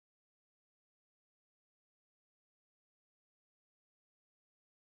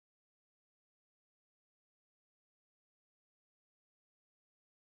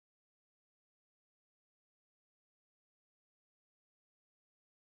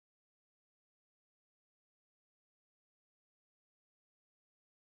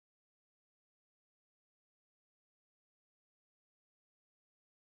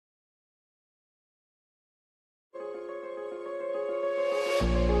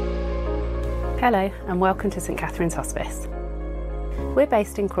Hello and welcome to St Catherine's Hospice. We're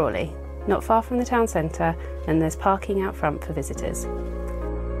based in Crawley, not far from the town centre, and there's parking out front for visitors.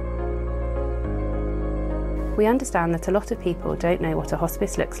 We understand that a lot of people don't know what a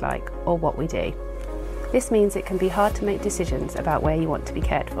hospice looks like or what we do. This means it can be hard to make decisions about where you want to be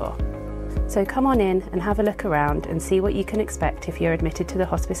cared for. So come on in and have a look around and see what you can expect if you're admitted to the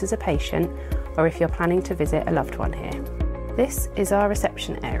hospice as a patient or if you're planning to visit a loved one here. This is our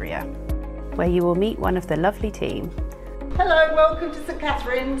reception area, where you will meet one of the lovely team. Hello, welcome to St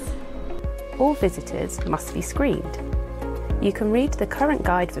Catherine's. All visitors must be screened. You can read the current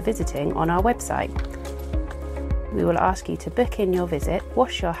guide for visiting on our website. We will ask you to book in your visit,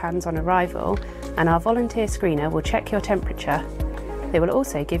 wash your hands on arrival, and our volunteer screener will check your temperature. They will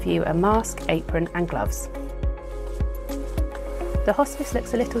also give you a mask, apron and gloves. The hospice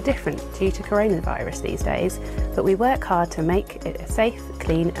looks a little different due to coronavirus these days, but we work hard to make it a safe,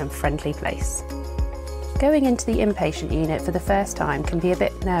 clean and friendly place. Going into the inpatient unit for the first time can be a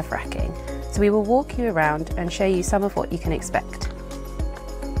bit nerve-wracking, so we will walk you around and show you some of what you can expect.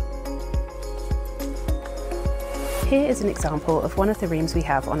 Here is an example of one of the rooms we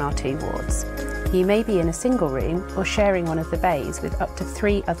have on our 2 wards. You may be in a single room or sharing one of the bays with up to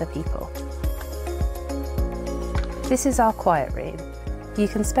 3 other people. This is our quiet room. You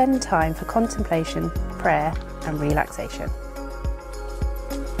can spend time for contemplation, prayer and relaxation.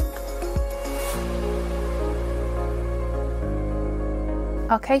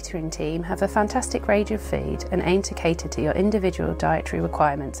 Our catering team have a fantastic range of food and aim to cater to your individual dietary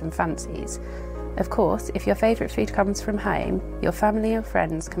requirements and fancies. Of course, if your favourite food comes from home, your family and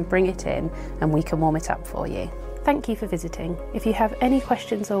friends can bring it in and we can warm it up for you. Thank you for visiting. If you have any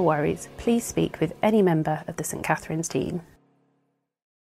questions or worries, please speak with any member of the St Catherine's team.